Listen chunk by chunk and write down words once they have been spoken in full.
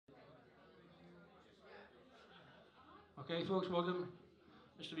Okay, folks, welcome.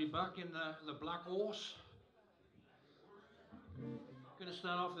 Nice to be back in the Black Horse. Gonna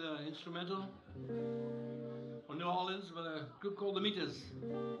start off with an instrumental from New Orleans with a group called the Meters.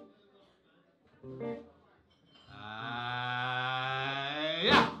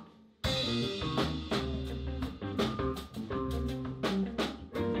 Yeah!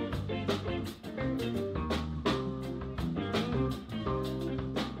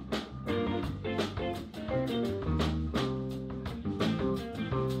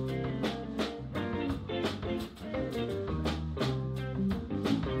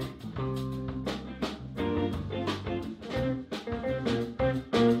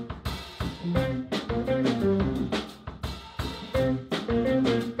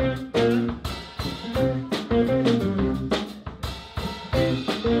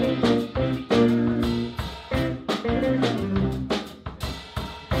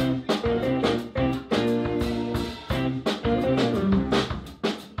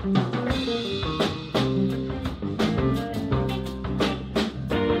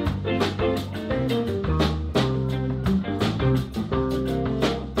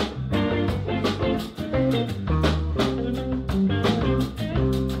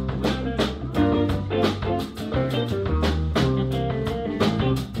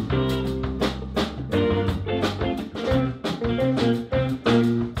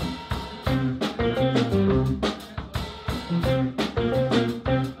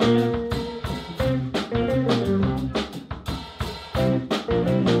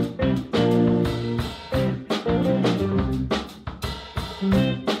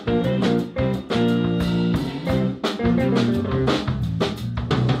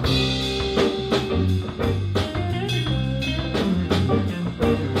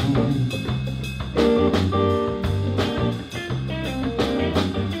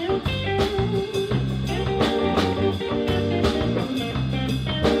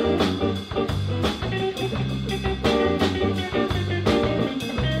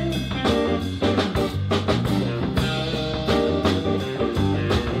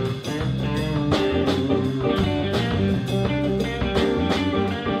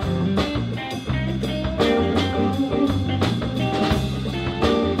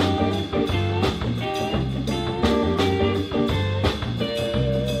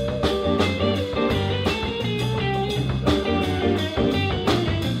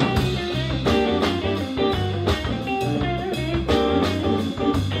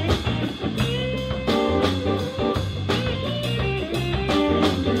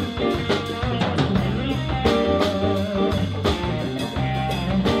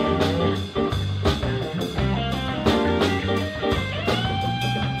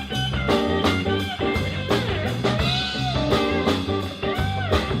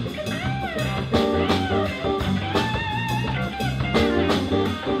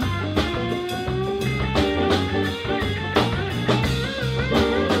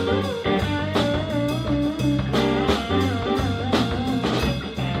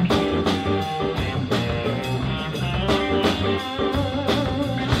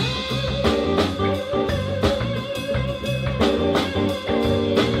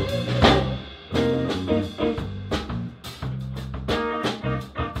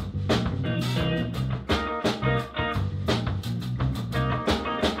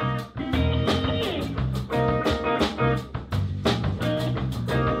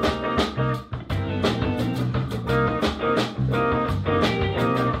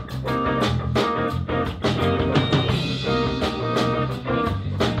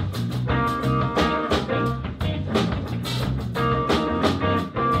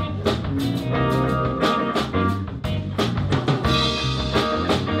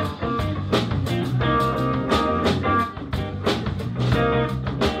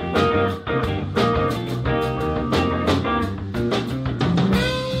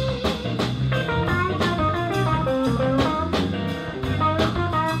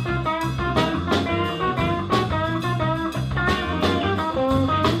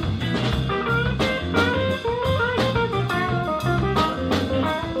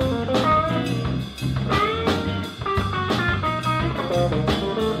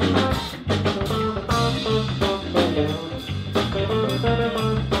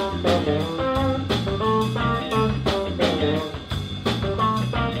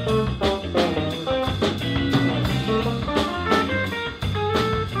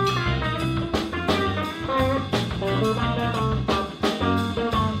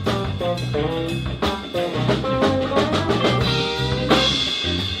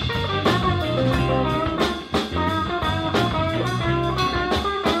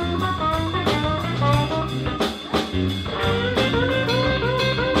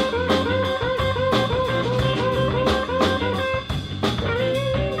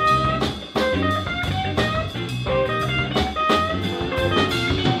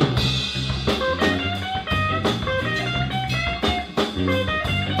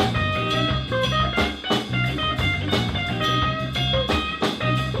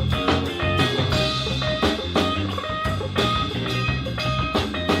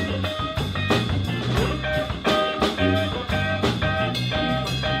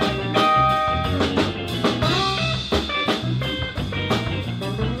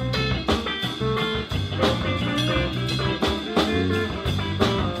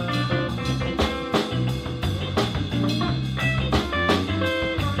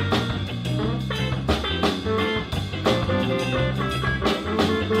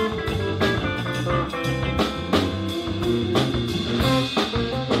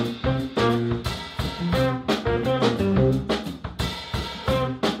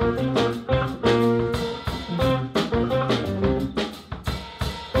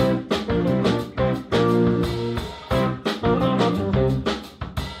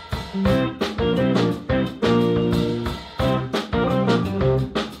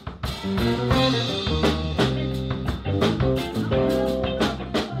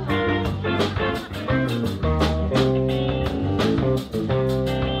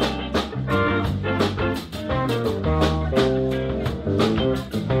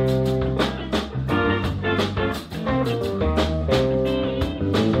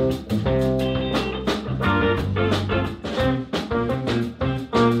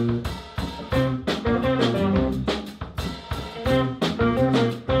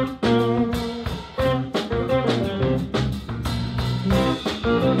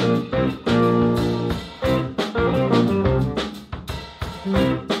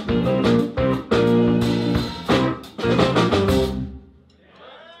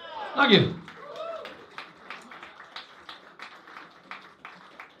 Thank you.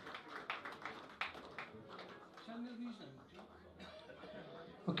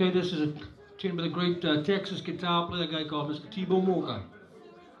 Okay, this is a tune by the great Texas guitar player, a guy called Mr. T-Bone Walker.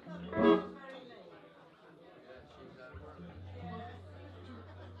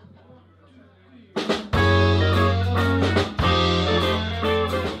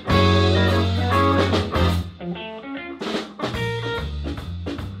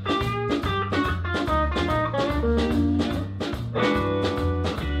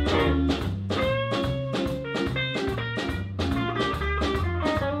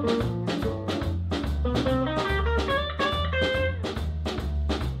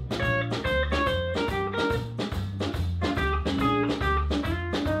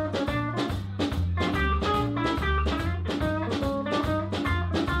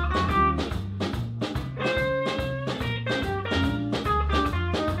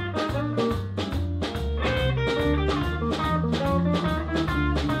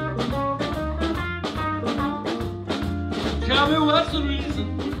 Tell me what's the reason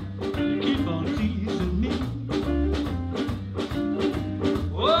you keep on teasing me?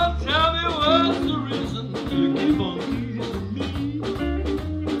 Oh, tell me what's the reason you keep on teasing me?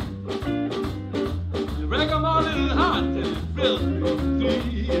 You break my little heart and it fills me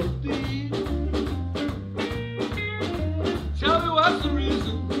with deep. Tell me what's the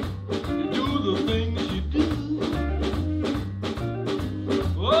reason you do the things you do?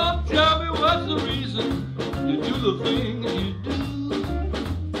 Oh, tell me what's the reason you do the things you do.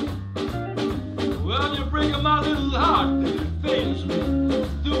 Well, you're breaking my little heart and it fails me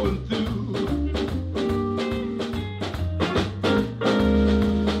through and through.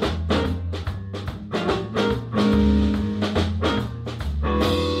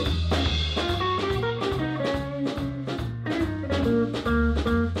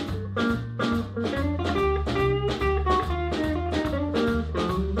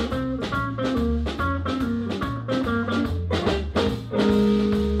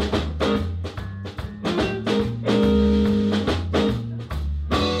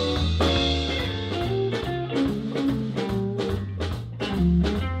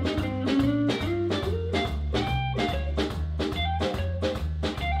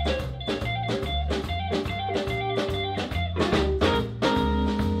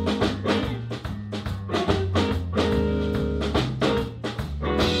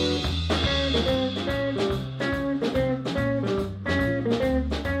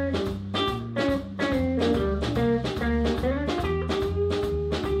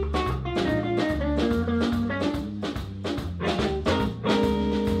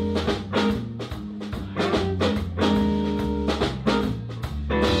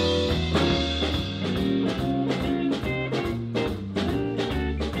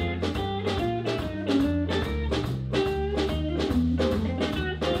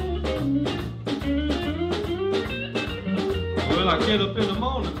 Well, I get up in the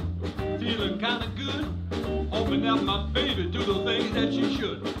morning, feeling kind of good, hoping that my baby do the things that she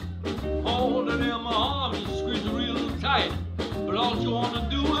should. Holding her in my arms and squeeze her real tight, but all she wanna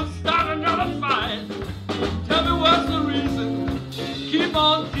do is start another fight. Tell me what's the reason, keep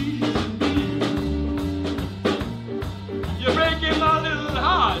on teasing me. You're breaking my little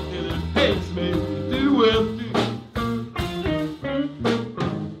heart and it pains me to do with you.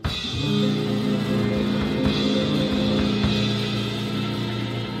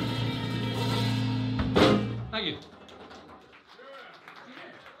 Thank you.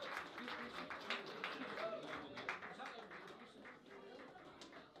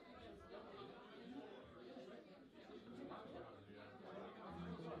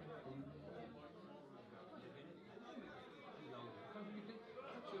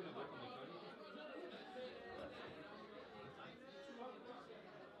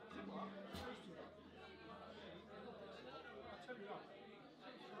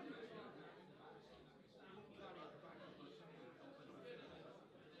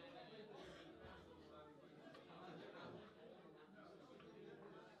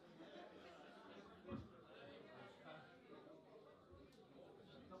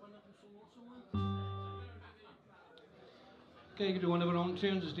 Okay, you can do one of our own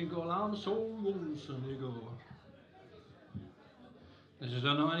tunes. This thing called I'm So Lonesome. There you go. This is, I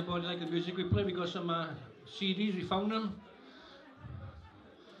don't know anybody like the music we play. We got some CDs, we found them.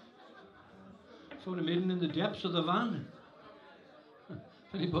 Found them hidden in the depths of the van.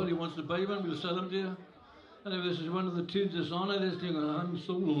 If anybody wants to buy one, we'll sell them to you. Anyway, this is one of the tunes that's on it. This thing called I'm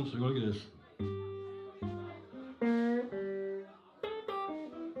So Lonesome. Look at this.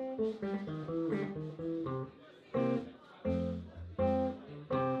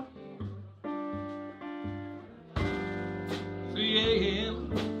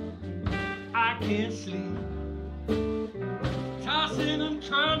 I can't sleep, tossing and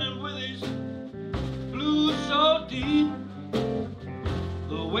turning with his blues so deep.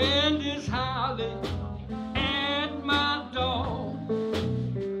 The wind is howling at my door.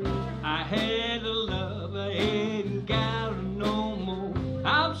 I had a love, I ain't got it no more.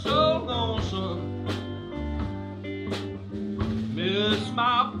 I'm so lonesome, miss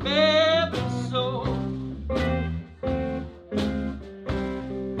my baby so.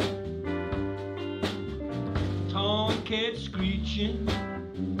 Tomcat screeching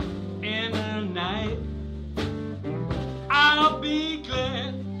in the night. I'll be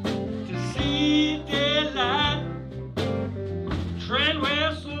glad to see daylight. Train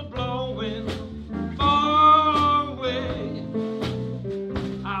whistle blowing far away.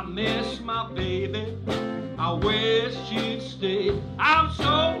 I miss my baby, I wish she'd stay. I'm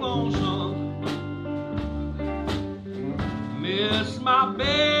so lonesome, miss my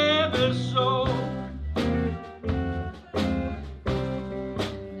baby so.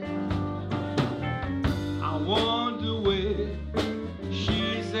 I wonder where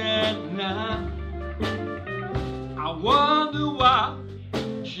she's at now. I wonder what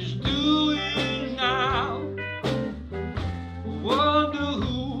she's doing now. I wonder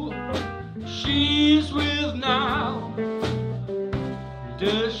who she's with now.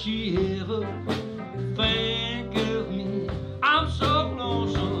 Does she ever think of me? I'm so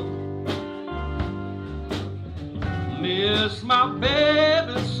lonesome, miss my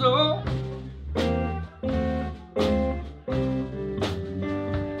baby so.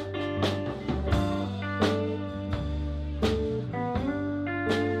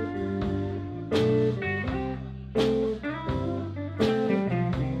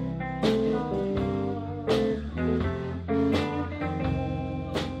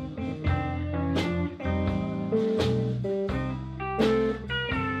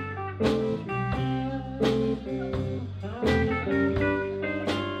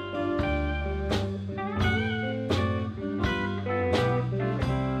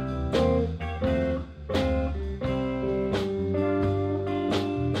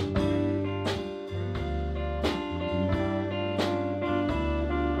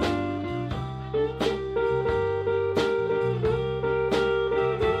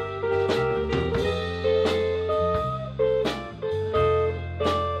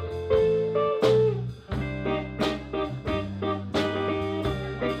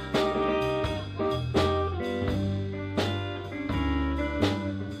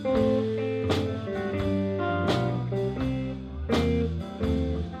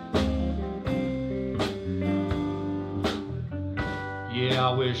 Yeah,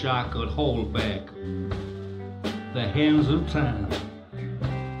 I wish I could hold back the hands of time.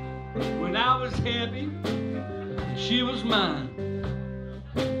 When I was happy, she was mine.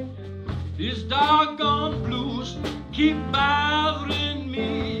 These doggone blues keep bothering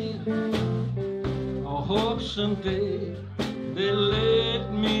me. I hope someday they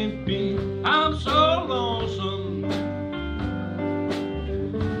let me be. I'm so lonesome,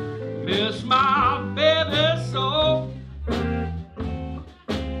 miss my baby so.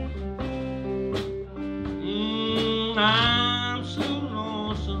 I'm so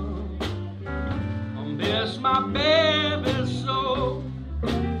lonesome, I miss my baby so.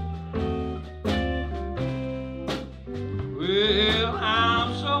 Well,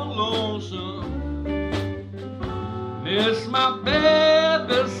 I'm so lonesome, miss my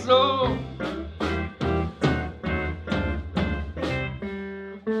baby so.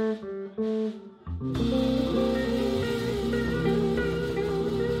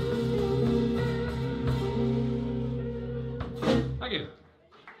 Thank you.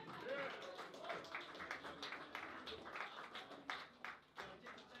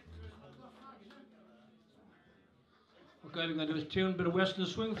 Okay, we're going to do is tune a bit of Western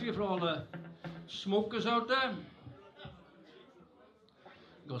swing for you for all the smokers out there.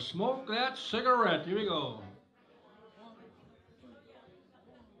 Go smoke that cigarette. Here we go.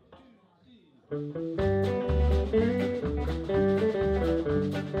 I'm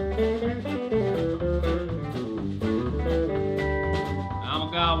a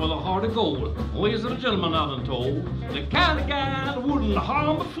guy with a heart of gold, ladies and gentlemen, I've been told. The kind of guy that wouldn't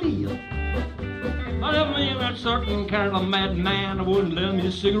harm a flea. I never mean that certain kind of madman that wouldn't lend me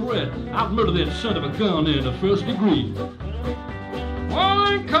a cigarette. I'd murder that son of a gun in the first degree. Well,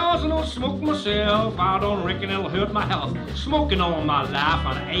 I ain't causing no smoke myself. I don't reckon it'll hurt my health. Smoking all my life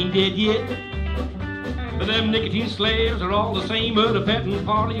and I ain't dead yet. Them nicotine slaves are all the same at a petting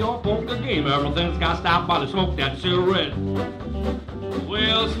party or poker game. Everything's got stopped by the smoke that cigarette.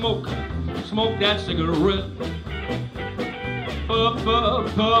 Well, smoke that cigarette. Puff,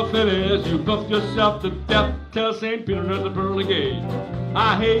 puff, puff it as you puff yourself to death. Tell St. Peter at the pearly gate,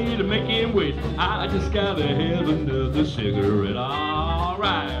 I hate to make him wait. I just gotta have another cigarette. All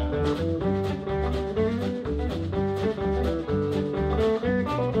right.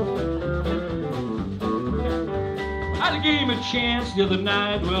 I gave him a chance the other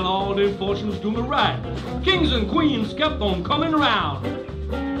night. Well, all their fortunes do me right. Kings and queens kept on coming around.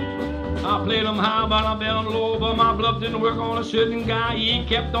 I played them high, but I bet them low. But my bluff didn't work on a certain guy. He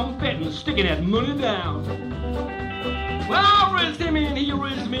kept on betting, sticking that money down. Well, I raised him and he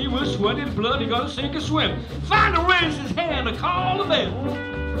raised me with sweat and blood. He gotta sink or swim. Finally raised his hand to call the bell.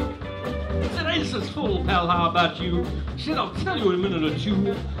 Said, Ace is full, pal, how about you? Said, I'll tell you in a minute or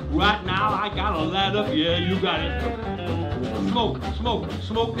two. Right now, I got a light up, yeah, you got it. Smoke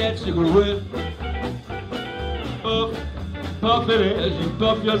that cigarette. Puff, puff it as you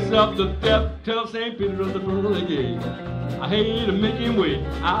puff yourself to death. Tell St. Peter of the pearly gate, I hate to make him wait.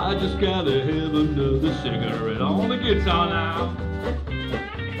 I just gotta have another cigarette on the guitar now.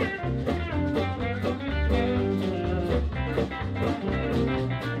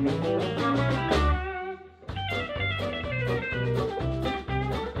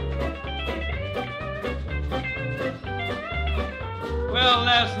 Well,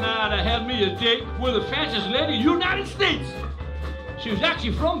 last night I had me a date with the fastest lady in the United States. She was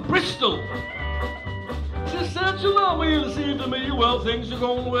actually from Bristol. She said she loved me and it seemed to me, well, things are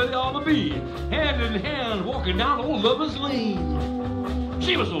going where they ought to be. Hand in hand, walking down old Lover's Lane.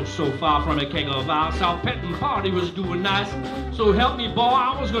 She was so far from a keg of ice. Our petting party was doing nice. So help me, boy,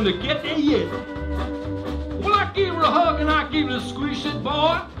 I was gonna get there yet. Well, I gave her a hug and I gave her a squeeze. Said,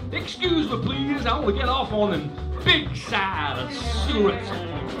 boy, excuse me, please. I want to get off on them big side of cigarettes.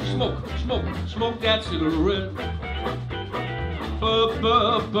 Smoke that cigarette. Puff,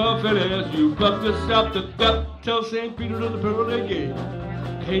 puff, puff it as you puff yourself to death. Tell St. Peter to the pearly gate,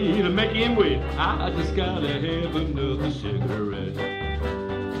 hey, to make him wait, I just gotta have another cigarette.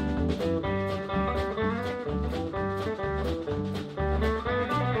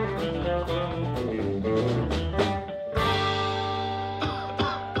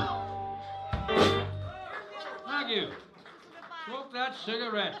 Thank you. Smoke that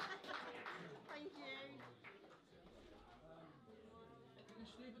cigarette.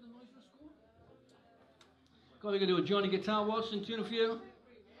 We're going to do a Johnny Guitar Watson tune for you.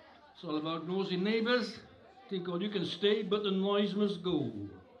 It's all about nosy neighbors. Think all you can stay, but the noise must go.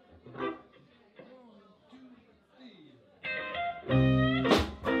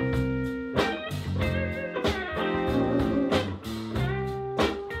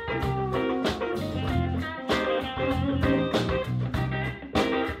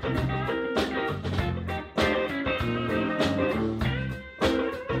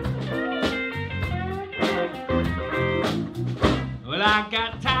 I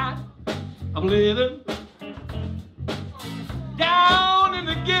got tired of living down in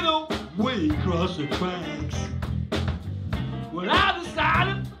the ghetto way across the tracks. Well, I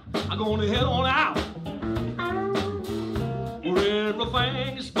decided I'm gonna head on out where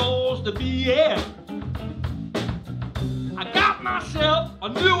everything is supposed to be at. I got myself a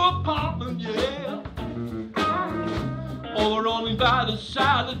new apartment, yeah, over on by the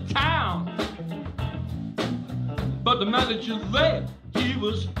side of town. But the manager there, he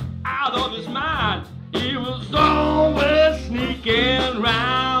was out of his mind. He was always sneaking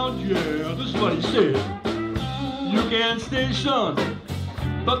round, yeah. This is what he said. You can stay, son,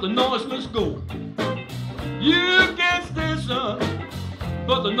 but the noise must go. You can stay, son,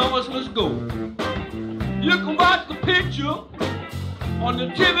 but the noise must go. You can watch the picture on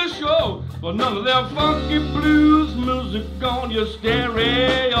the TV show, but none of that funky blues music on your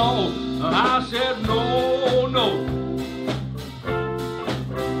stereo. And I said, no, no.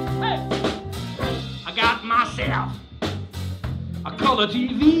 Hey, I got myself a color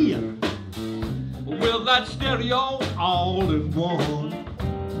TV with that stereo all in one.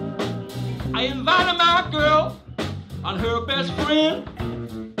 I invited my girl and her best friend.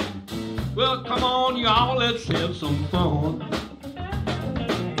 Well, come on, y'all, let's have some fun.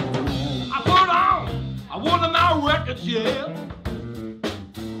 I put on one of my records, yeah.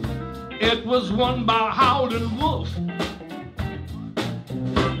 It was one by Howlin' Wolf.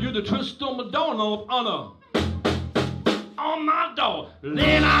 You're the twist on my doorknob, on my door.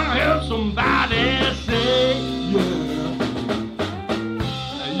 Then I heard somebody say, yeah,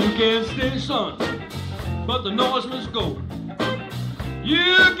 you can't stay, son, but the noise must go.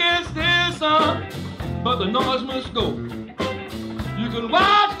 You can stay, son, but the noise must go. You can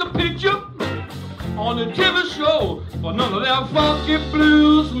watch the picture on the TV show, but none of that funky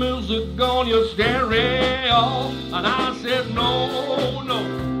blues music on your stereo. And I said, no, no.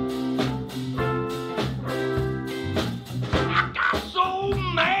 I got so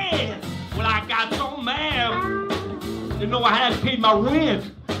mad. Well, I got so mad. You know, I had paid my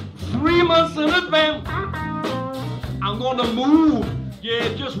rent 3 months in advance. I'm gonna move,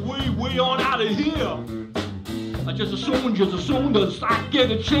 yeah, just way on out of here. Just as soon as I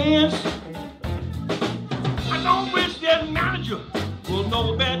get a chance. I don't wish that manager will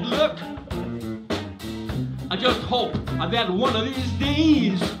know bad luck. I just hope that one of these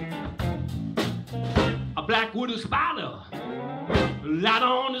days a black widow spider light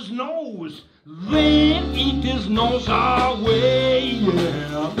on his nose, then eat his nose away,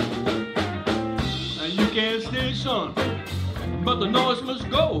 yeah. You can't stay, son, but the noise must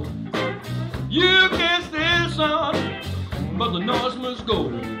go. You can't stay, son, but the noise must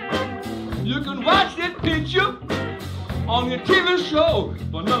go. You can watch that picture on your TV show,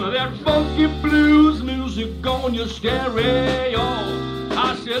 but none of that funky blues music on your stereo.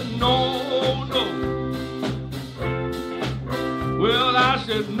 I said, no, no. Well, I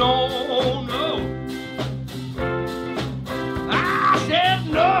said, no, no. I said,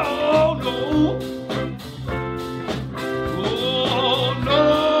 no, no. Oh,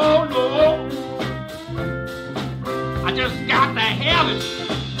 no, no. I just got to have it.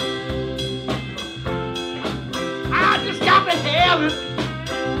 I just got to have it.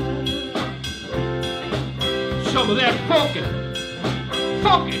 Some of that funky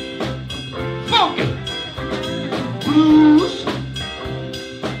blues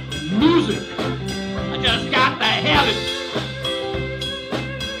music. I just got to have it.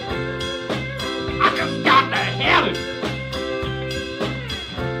 I just got to have it.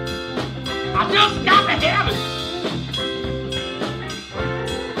 I just got to have it.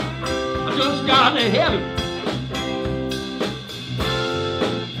 I just got to have it.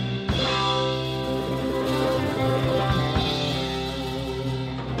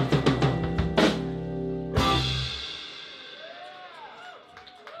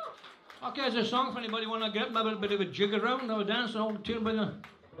 Okay, it's a song for anybody want to get a bit of a jig around, have a dance, and all tuned by the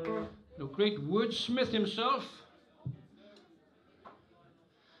great wordsmith himself,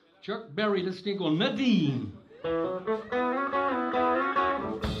 Chuck Berry. This thing called Nadine. Well,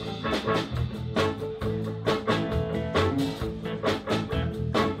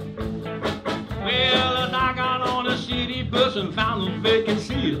 as I got on a city bus and found a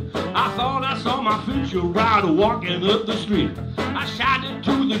vacancy, I thought I saw my future rider walking up the street. I shouted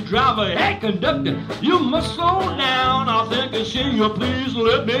to the driver, hey conductor, you must slow down. I think I see you, please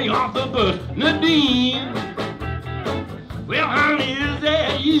let me off the bus. Nadine, well honey, is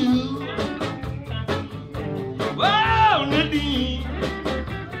that you? Well, Nadine,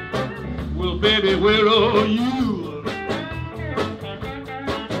 well baby, where are you?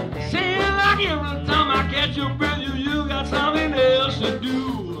 Seems like every time I catch up with you, you got something else to do.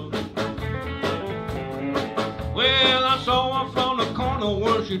 Well, I saw her from the corner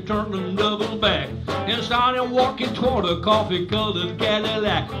where she turned and doubled back and started walking toward a coffee-colored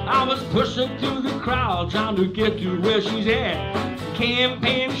Cadillac. I was pushing through the crowd trying to get to where she's at,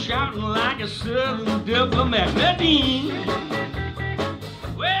 campaign shouting like a southern diplomat. Nadine,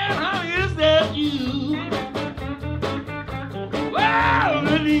 well, how is that you? Well,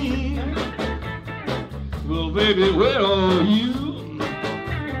 Nadine, well, baby, where are you?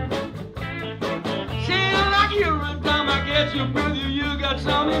 Every time I get you with you, you got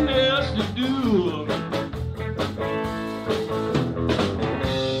something else to do.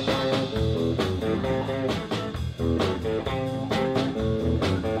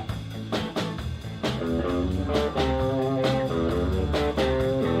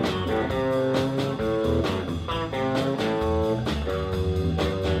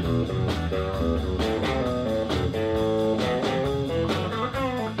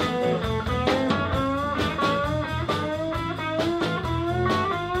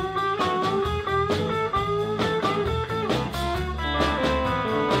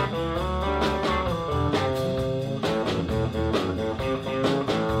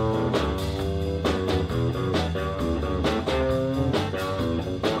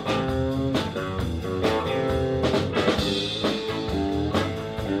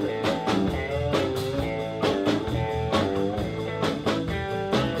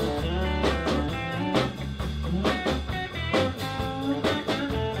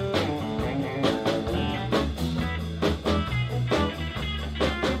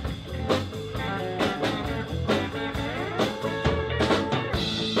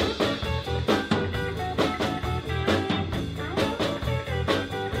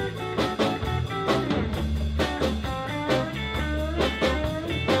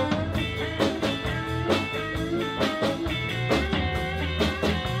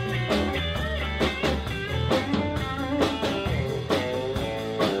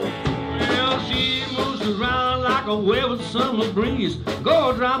 away with summer breeze.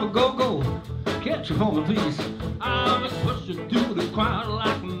 Go, driver, go, go. Catch you for me, please. I was pushing through the crowd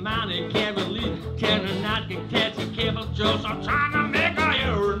like a mountain can't believe. Telling I can catch a cable just I'm trying to make a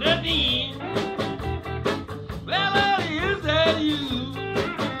Ernadine. Well, is that you?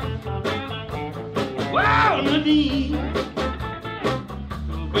 Well, Nadine,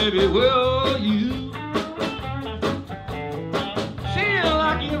 baby, where are you? Seems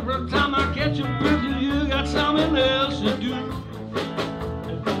like every time I catch a with you, you got something else to do.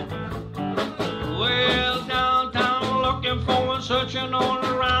 Well, downtown looking for and searching all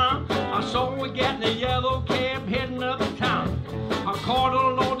around, I saw we getting a yellow cab heading uptown. I called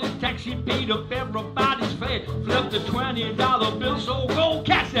a loaded taxi, paid up everybody's fare, flipped a $20 bill, so go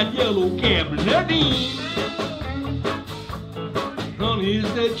catch that yellow cab, Nadine. Honey,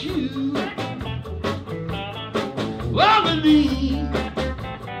 is that you? Well, Nadine,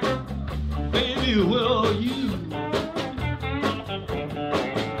 baby, where are you?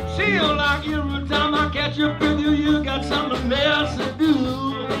 Seems like every time I catch up with you, you got something else to do.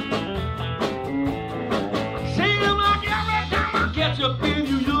 Seems like every time I catch up with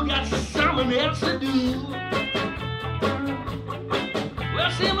you, you got something else to do.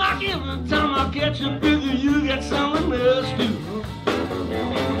 Well, seems like every time I catch up with you, you got something else to do.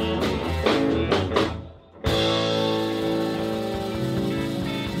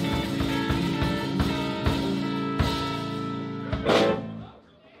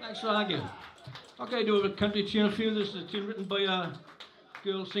 Thanks for that. Okay, do a country tune for you. This is a tune written by a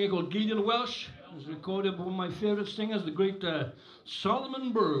girl singer called Gideon Welsh. It was recorded by one of my favorite singers, the great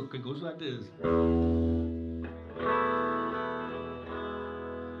Solomon Burke. It goes like this.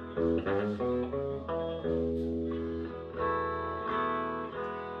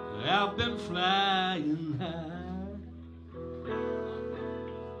 I've been flying high,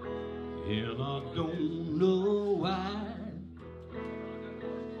 and I don't know why.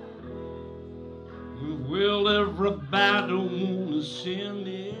 Well, everybody wanna send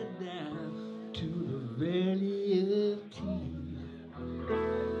me down to the valley of tears.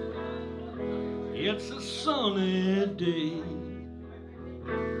 It's a sunny day,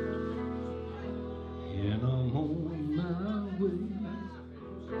 and I'm on my way.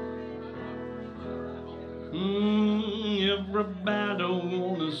 Everybody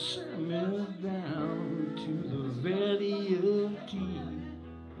wanna send me down to the valley of tears.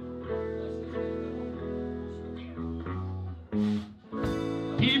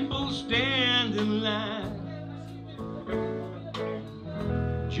 People stand in line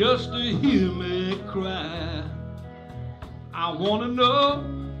just to hear me cry. I wanna know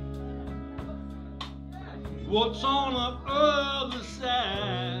what's on the other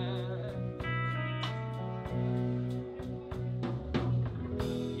side.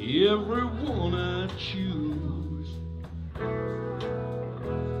 Everyone I choose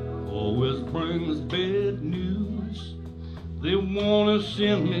always brings bad news. They wanna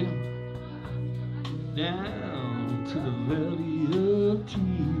send me down to the valley of tears.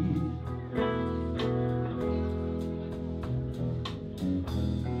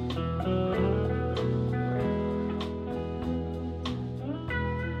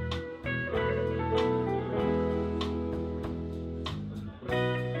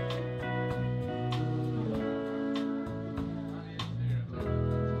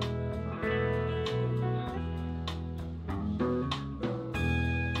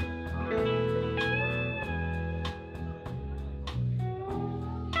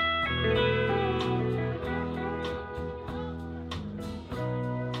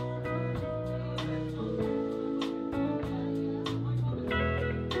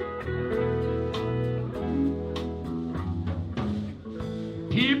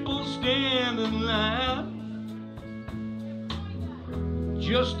 People stand in line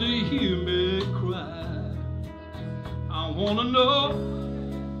just to hear me cry. I wanna know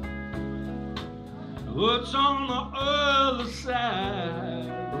what's on the other side.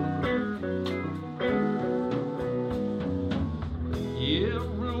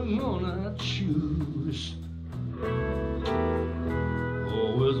 Everyone I choose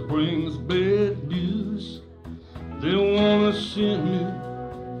always brings bad news. They wanna send me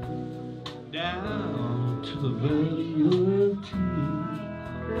down to the valley of tears.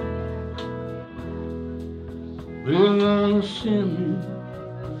 They wanna send me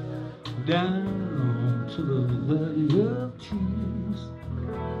down to the valley of tears.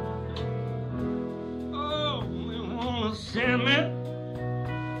 Oh, they wanna send me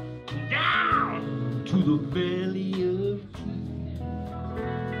down to the valley of tears.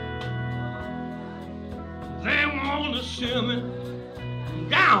 They wanna send me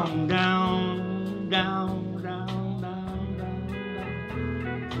down, down, down, down.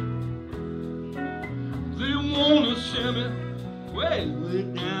 send me way, way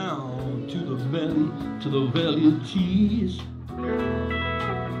down to the valley of tears.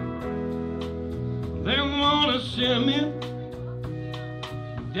 They wanna send me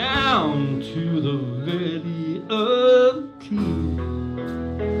down to the valley of tears.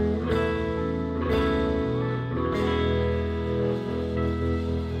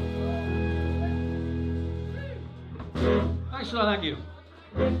 Thanks a lot, thank you.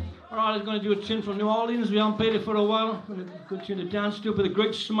 All right, I'm going to do a tune from New Orleans. We haven't played it for a while. I'm going to go tune to dance to with the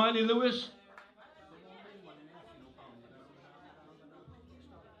great Smiley Lewis.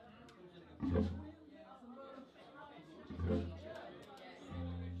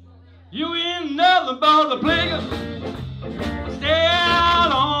 You ain't nothing but a player. Stay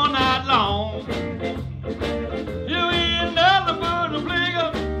out all night long. You ain't nothing but a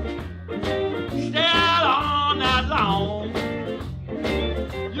player. Stay out all night long.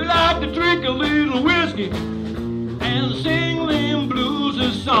 You like to drink a little whiskey and sing them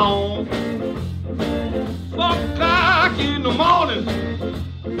blues song. 4 o'clock in the morning,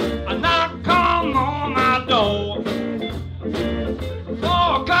 a knock come on my door.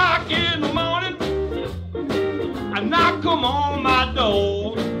 4 o'clock in the morning, a knock come on my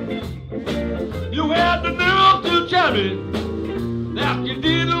door. You had the nerve to tell me that you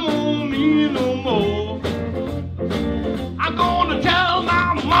didn't want me no more. I'm gonna tell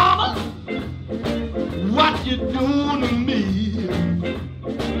my mama what you doing to me.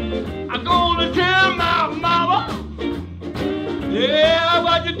 I'm gonna tell my mama, yeah,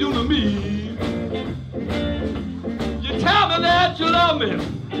 what you doing to me. You tell me that you love me,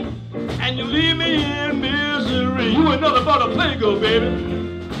 and you leave me in misery. You ain't nothing but a playgirl, baby.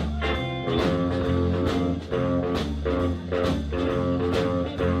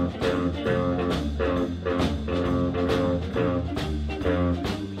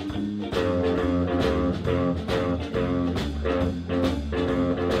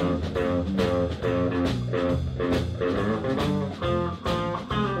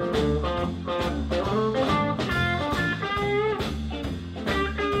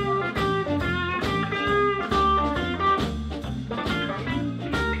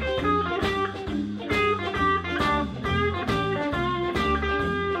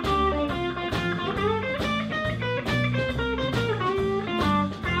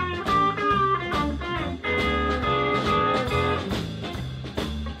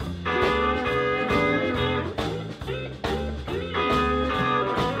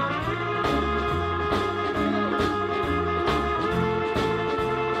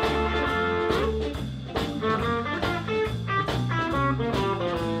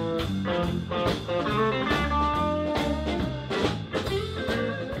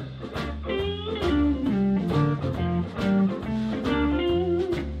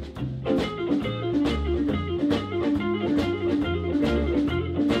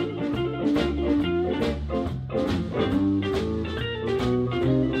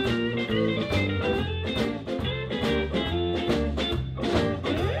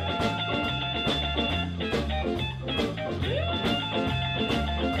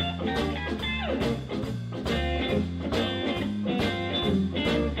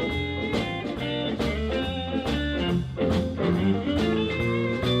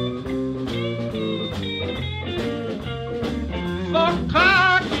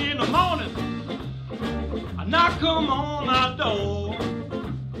 Come on my door.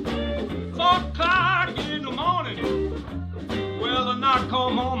 4 o'clock in the morning. Well, the knock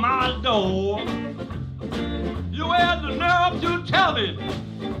come on my door. You had the nerve to tell me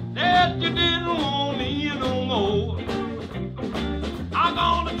that you didn't want me no more. I'm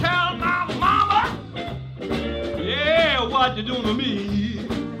gonna tell my mama, yeah, what you doing to me.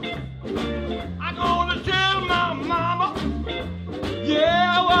 I'm gonna tell my mama,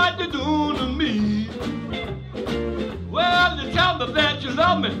 yeah, what you doing to me. Well, you tell me that you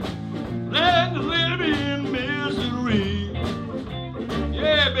love me, then you leave me in misery.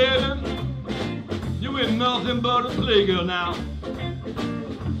 Yeah, baby, you ain't nothing but a playgirl now.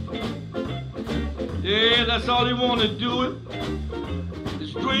 Yeah, that's all you want to do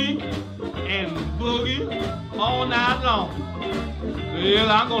is drink and boogie all night long. Well,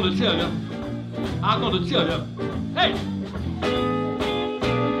 I'm gonna tell you, hey!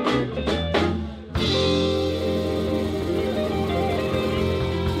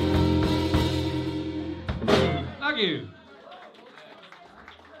 You.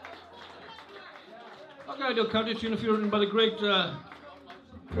 Okay, I do a country tune if you're written by the great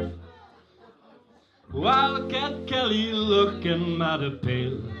Wildcat Kelly, looking mighty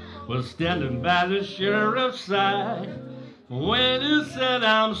pale, was standing by the sheriff's side when he said,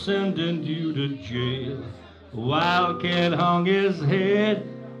 I'm sending you to jail Wildcat hung his head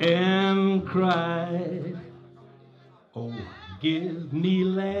and cried, oh, give me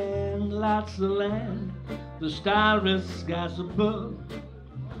land, lots of land, the starry skies above.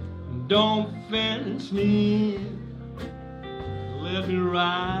 Don't fence me in, let me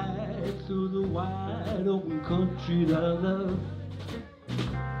ride through the wide open country that I love.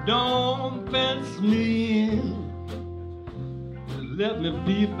 Don't fence me in, let me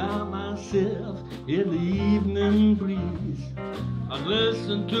be by myself in the evening breeze. I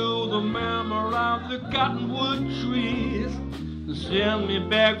listen to the murmur of the cottonwood trees. Send me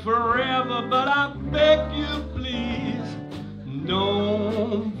back forever, but I beg you please,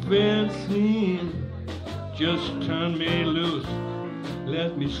 don't fence me in, just turn me loose.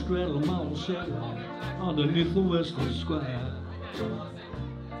 Let me straddle my old saddle underneath the western sky.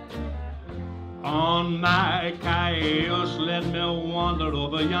 On my cayuse, let me wander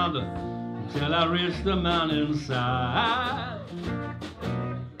over yonder till I reach the mountainside.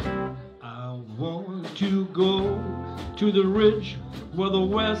 I want to go to the ridge where the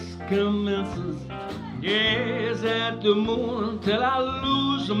west commences, gaze at the moon till I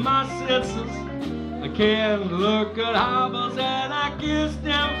lose my senses. I can't look at harbors and I kiss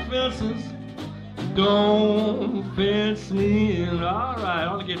them fences. Don't fence me in. All right,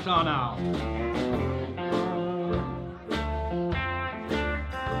 on the guitar now.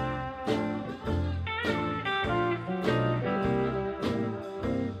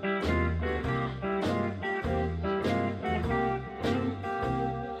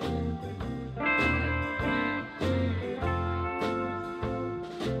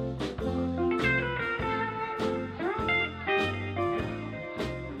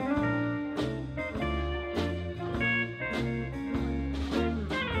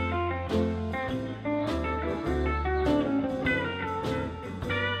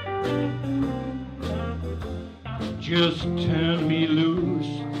 Just turn me loose,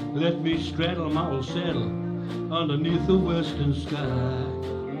 let me straddle my old saddle underneath the western sky.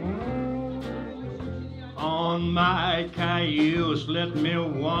 On my cayuse, let me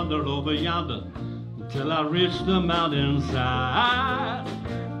wander over yonder till I reach the mountainside.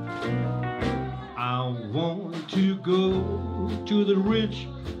 I want to go to the ridge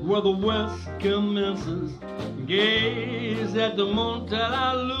where the west commences, gaze at the moon till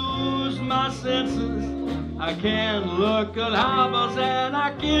I lose my senses. I can't look at harbors and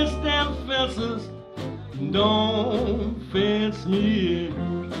I kiss them fences. Don't fence me in.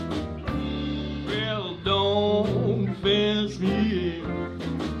 Well, don't fence me in.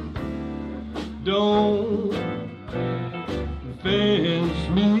 Don't fence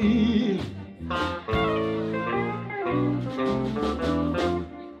me in.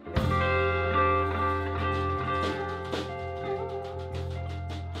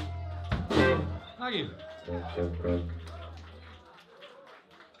 Thank you.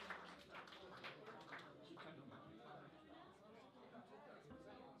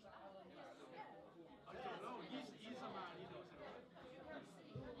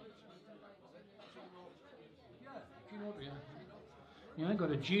 Yeah, I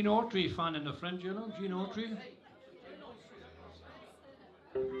got a Gene Autry fan in the front, you know, Gene Autry.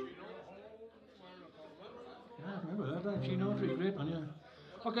 Yeah, I remember that, Gene Autry, great one, yeah.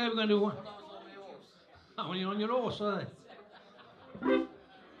 Okay, we're going to do one. Oh, when you're on your horse, are they? We're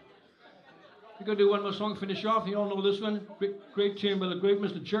going to do one more song, finish off. You all know this one. Great tune by the great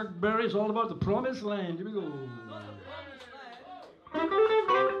Mr. Chuck Berry. It's all about the promised land. Here we go. I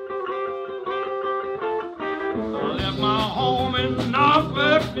left my home in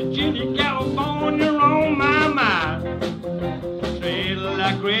Norfolk, Virginia, California on my mind. Straight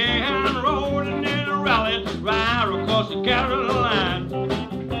like Greyhound Road and then a rally right across the Carolina.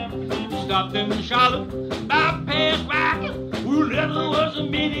 Stopped in Charlotte, bypass wagon, who little was a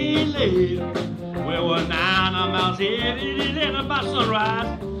mini lady. We were 9 miles headed in about sunrise,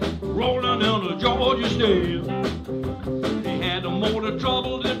 rolling down the Georgia state. They had a motor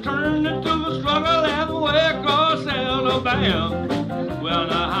trouble that turned into a struggle halfway across Alabama. Well,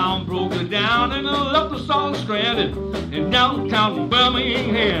 the hound broke it down and left us all stranded in downtown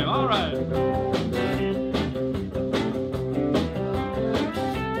Birmingham. All right.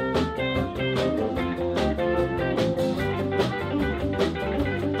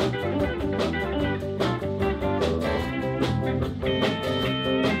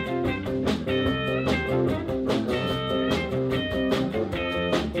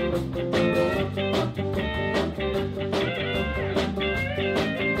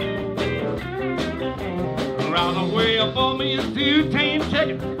 For me a 2-10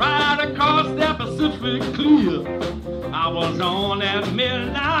 ticket right across across that Pacific clear. I was on that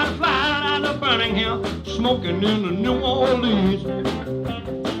midnight flight out of Birmingham, smoking in the New Orleans.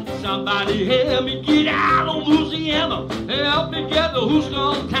 Somebody help me get out of Louisiana, help me get to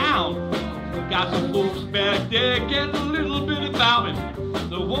Houston town. Got some folks back there getting a little bit about me.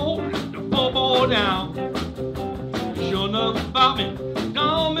 They won't let the poor boy down. Sure enough about me,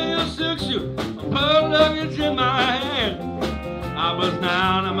 call me a 6-shooter, pearl luggage in my hand. I was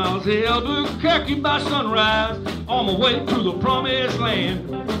down in Mount Albuquerque by sunrise, on my way to the promised land.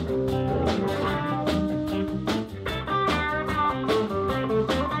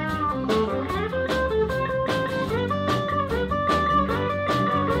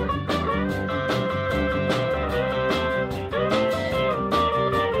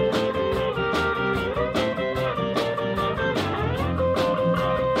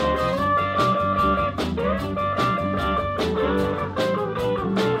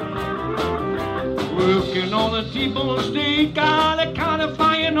 Working on the T-bone steak, got a kind of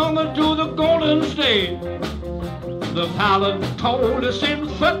flying on to the Golden State. The pilot told us in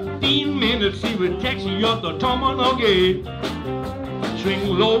 15 minutes he would taxi up the terminal gate. Swing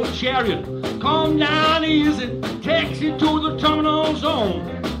low chariot, calm down easy, taxi to the terminal zone.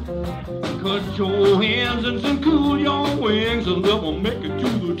 Cut your engines and cool your wings, and then we'll make it to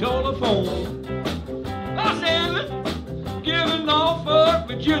the telephone. I said, giving Norfolk,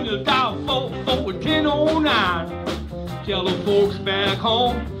 Virginia, dial 44109. Tell the folks back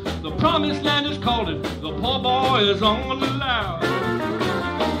home, the promised land is calling, the poor boy is on the line.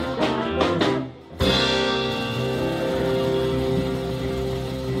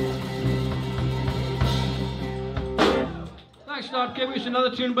 Thanks, Start gave us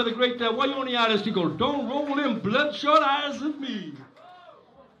another tune by the great Wyoming artist. He goes, don't roll them bloodshot eyes at me.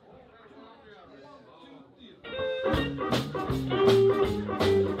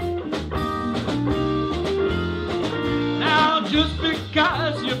 Now just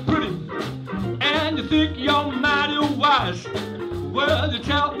because you're pretty and you think you're mighty wise, well, you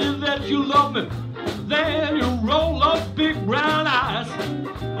tell me that you love me, then you roll up big brown eyes.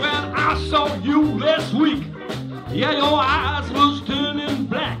 Well, I saw you last week, yeah, your eyes was turning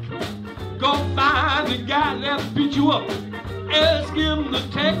black. Go find the guy that beat you up, ask him to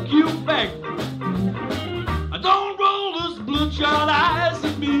take you back. Don't roll those bloodshot eyes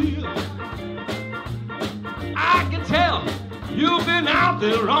at me. I can tell you've been out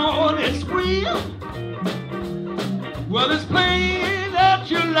there on a spree. Well, it's plain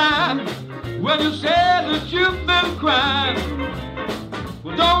that you lied when you said that you've been crying.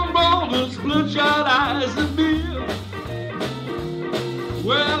 Well, don't roll those bloodshot eyes at me.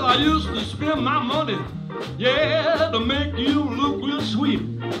 Well, I used to spend my money, yeah, to make you look real sweet.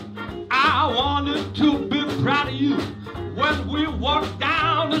 I wanted to be proud of you when we walk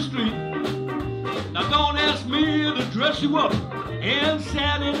down the street. Now don't ask me to dress you up in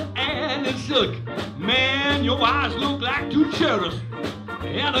satin and in silk. Man, your eyes look like two cherries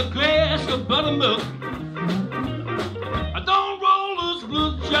and a glass of buttermilk. Don't roll those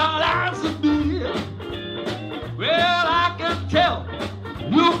bloodshot eyes at me. Well, I can tell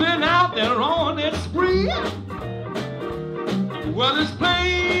you've been out there on that spree. Well, it's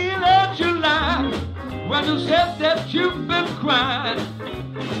plain that you lied when you said that you've been crying.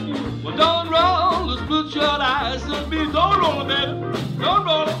 Well, don't roll those bloodshot eyes at me. Don't roll it, baby. Don't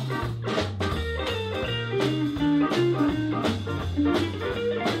roll it.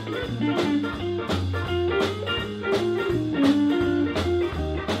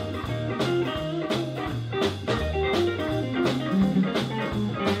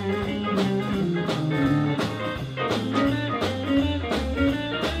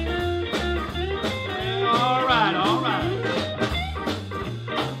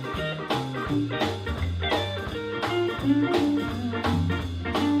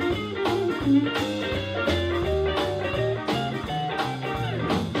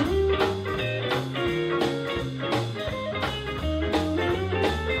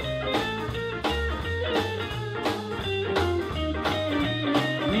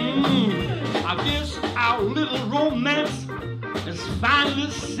 I guess our little romance has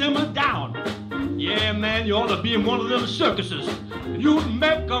finally simmered down. Yeah, man, you ought to be in one of them circuses. You'd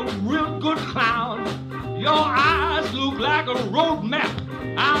make a real good clown. Your eyes look like a road map.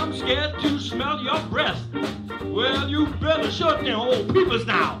 I'm scared to smell your breath. Well, you better shut them old peepers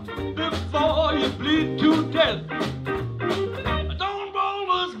now before you bleed to death. Don't roll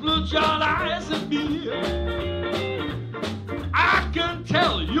those bloodshot eyes at me. I can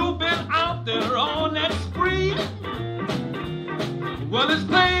tell you've been out there on that spree. Well, it's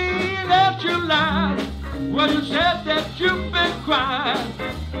plain that you lied when you said that you've been crying.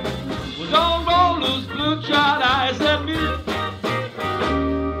 Well, Don't roll those bloodshot eyes at me.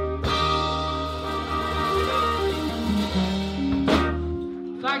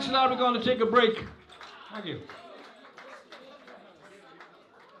 Thanks a lot. We're going to take a break. Thank you.